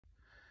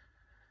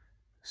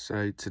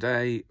So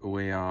today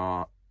we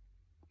are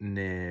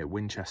near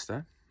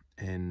Winchester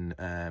in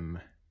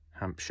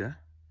Hampshire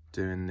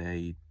doing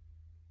a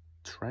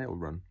trail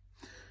run.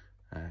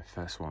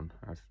 First one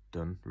I've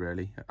done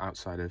really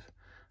outside of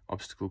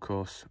obstacle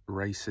course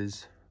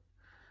races.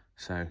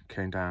 So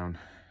came down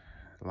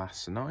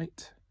last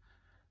night,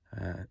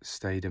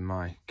 stayed in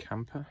my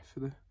camper for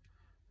the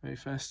very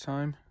first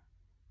time.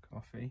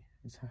 Coffee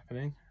is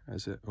happening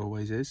as it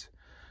always is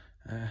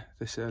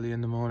this early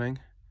in the morning.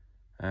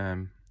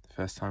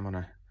 First time on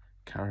a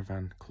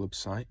caravan club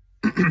site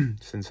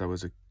since I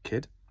was a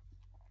kid.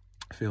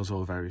 Feels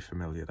all very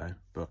familiar though.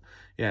 But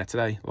yeah,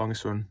 today,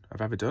 longest run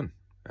I've ever done,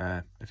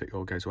 if it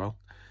all goes well.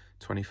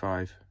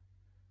 25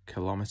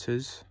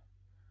 kilometers.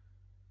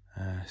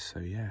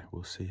 So yeah,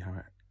 we'll see how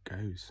it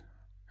goes.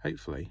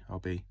 Hopefully I'll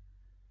be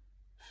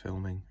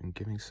filming and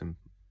giving some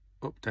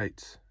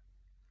updates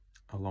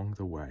along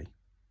the way.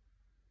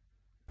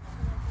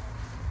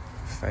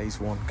 Phase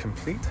 1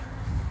 complete.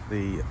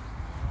 The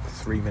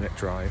 3-minute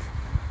drive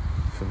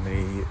from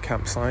the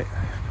campsite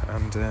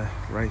and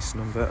race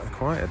number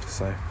acquired.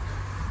 So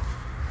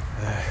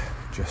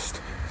just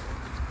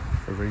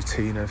a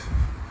routine of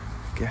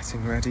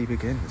getting ready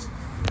begins.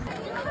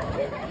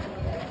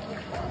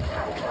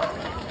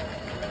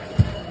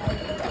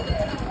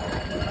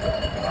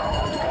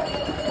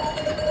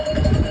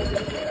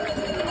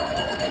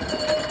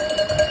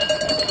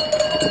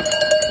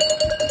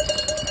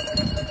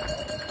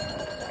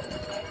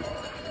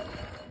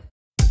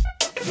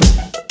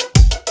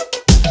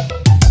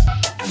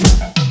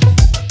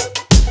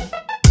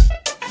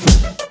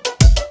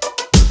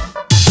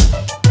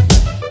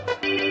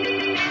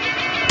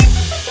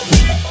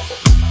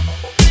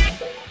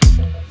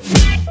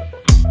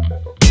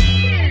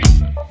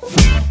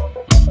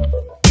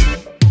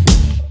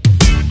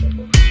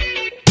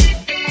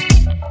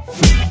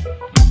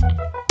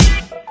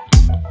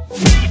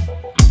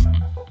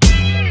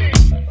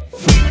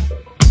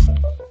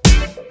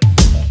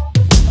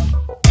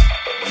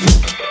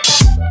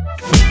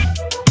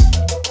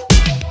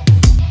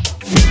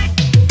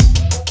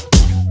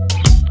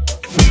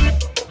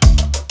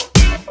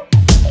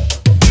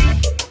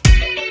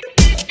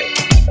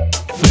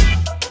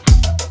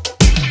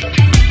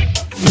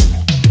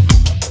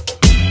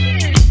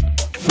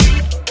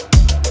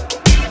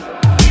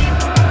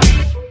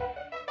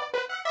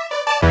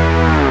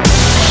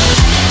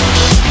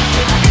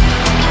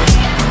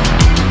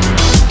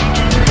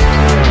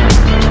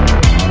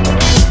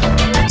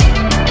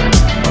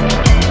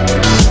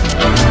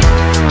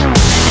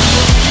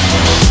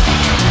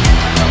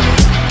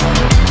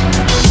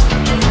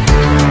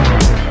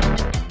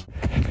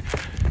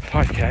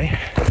 Okay,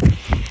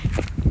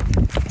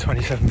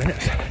 27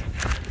 minutes.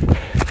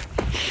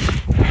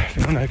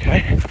 Feeling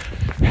okay.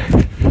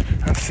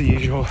 That's the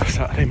usual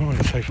Saturday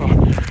morning so far.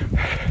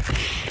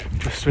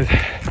 Just with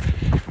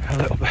a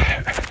little bit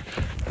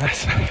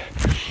less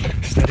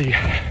steady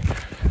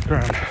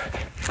ground.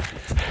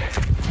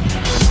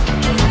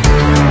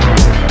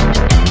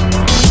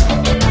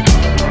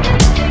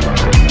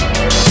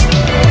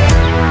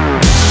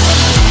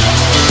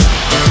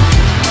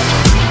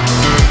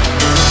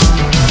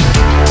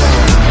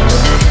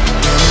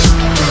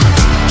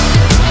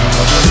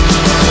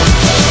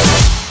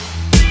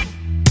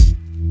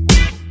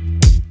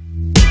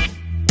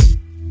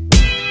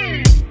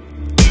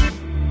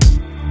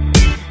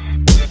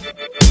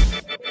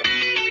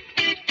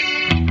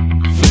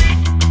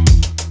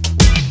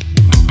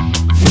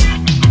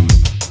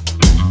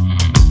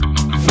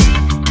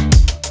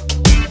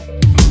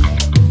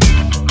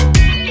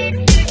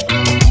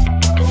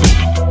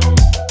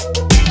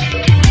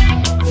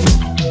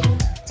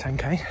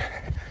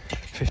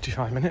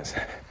 Minutes.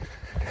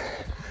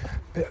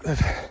 Bit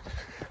of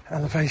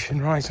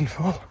elevation rise and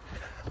fall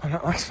on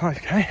that last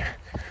 5k.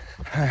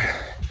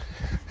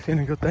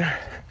 Feeling good there.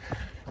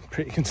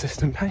 Pretty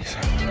consistent pace.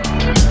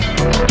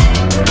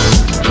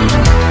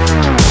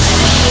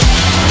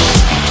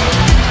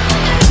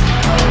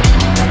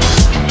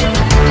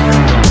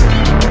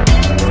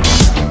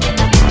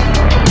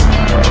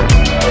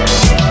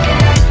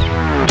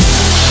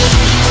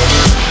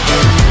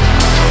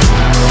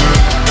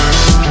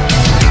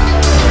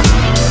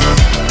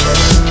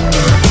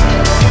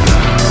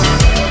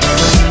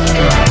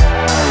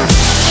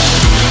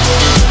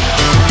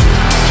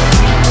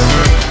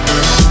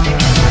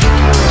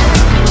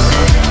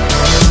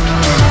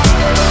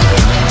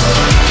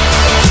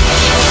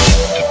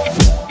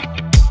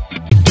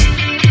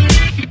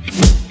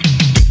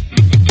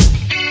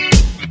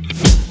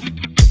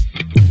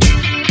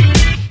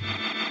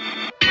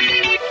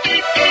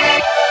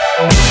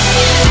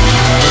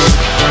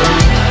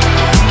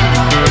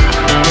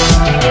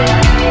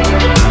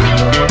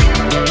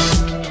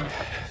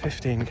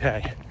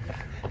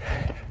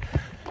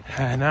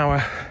 An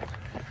hour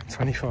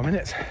 24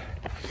 minutes.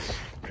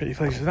 Pretty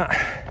pleased with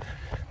that.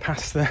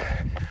 Past the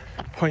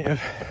point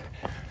of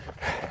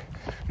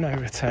no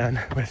return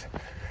with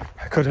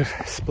I could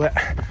have split.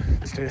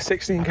 Let's do a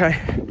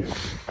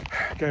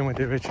 16k. Going with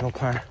the original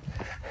plan.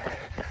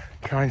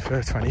 Trying for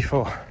a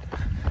 24.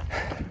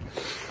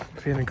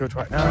 feeling good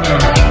right now.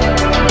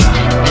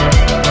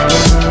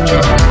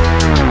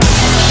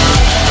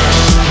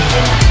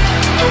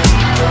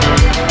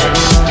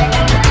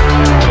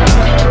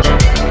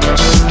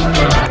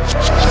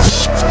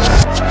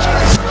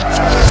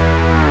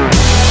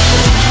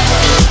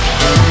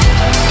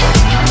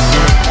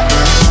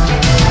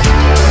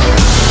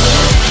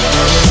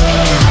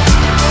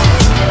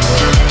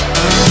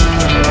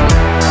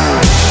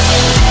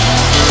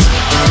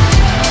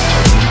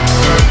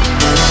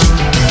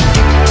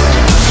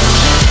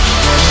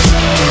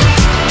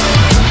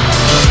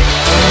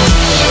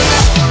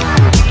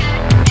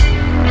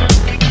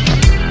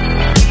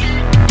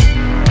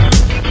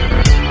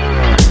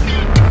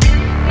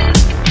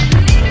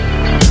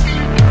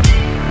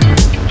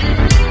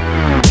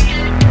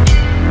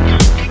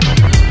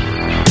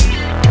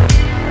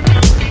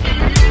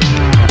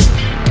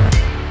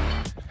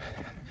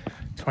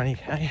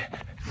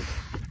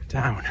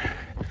 Down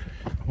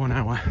 1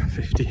 hour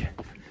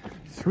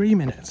 53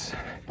 minutes.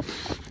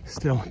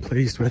 Still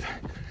pleased with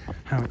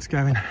how it's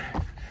going.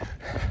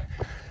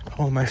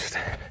 Almost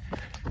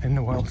in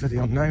the world of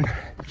the unknown.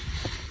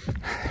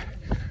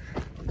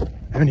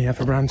 Only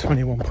ever ran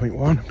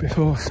 21.1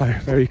 before, so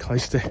very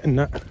close to hitting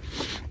that.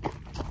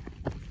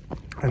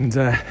 And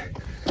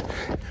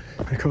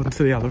according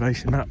to the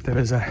elevation map, there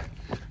is about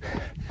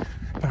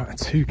a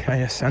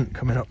 2k ascent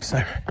coming up,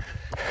 so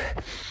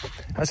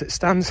as it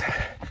stands,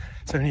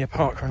 it's only a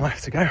park run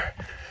left to go.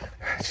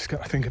 Just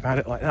got to think about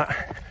it like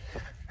that.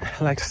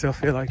 Legs still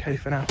feel okay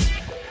for now.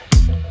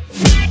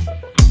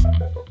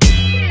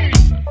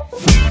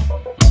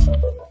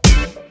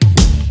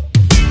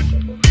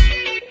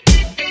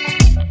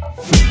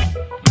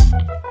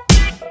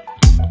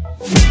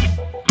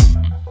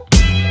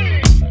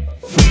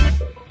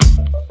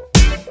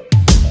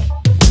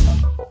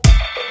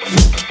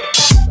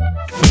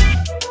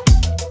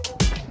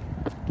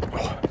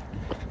 Oh,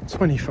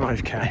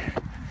 25k.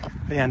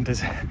 The end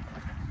is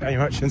very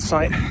much in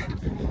sight.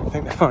 I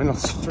think the final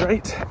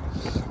straight,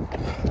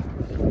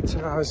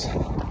 2 hours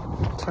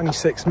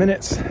 26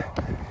 minutes.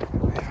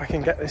 If I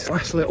can get this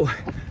last little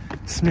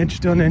smidge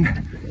done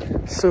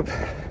in sub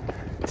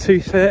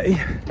 2:30,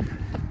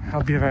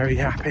 I'll be very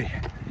happy.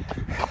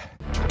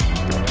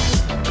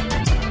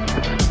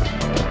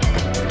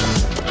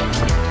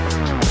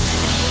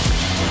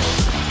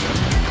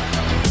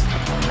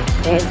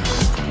 Okay.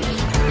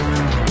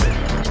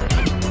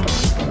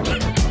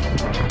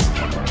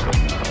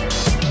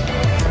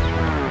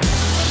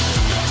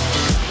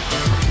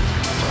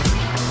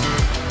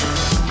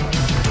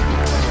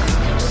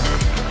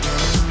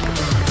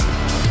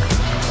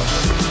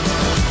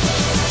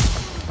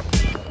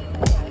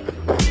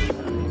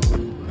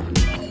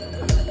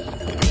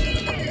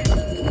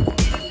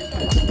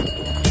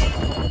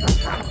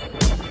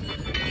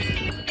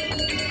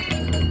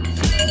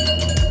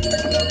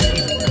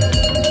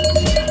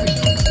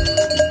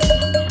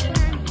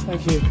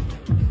 Thank you.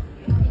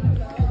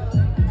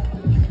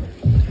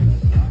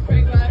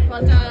 Very good,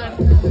 well done.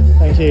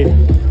 Thank you.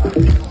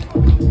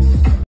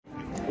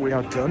 We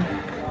are done.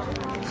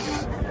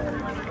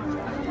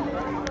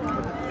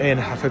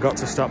 I forgot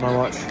to stop my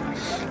watch.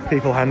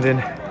 People handing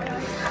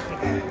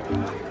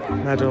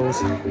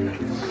medals,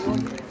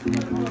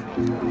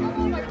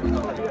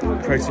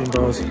 protein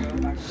bars,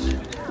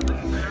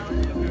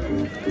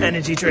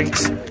 energy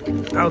drinks,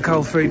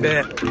 alcohol-free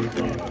beer.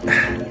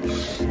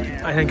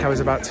 I think I was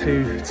about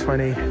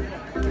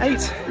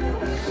 2:28.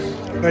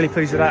 Really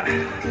pleased with that.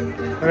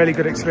 A really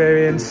good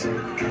experience.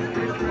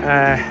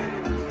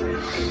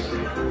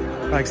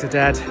 Legs are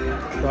dead,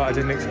 but I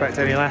didn't expect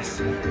any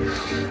less.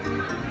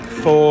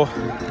 4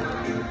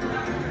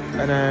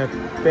 and a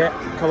bit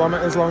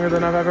kilometers longer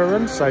than I've ever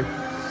run, so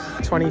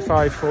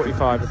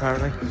 25:45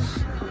 apparently.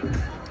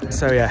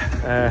 So yeah,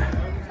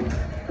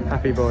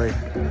 happy boy.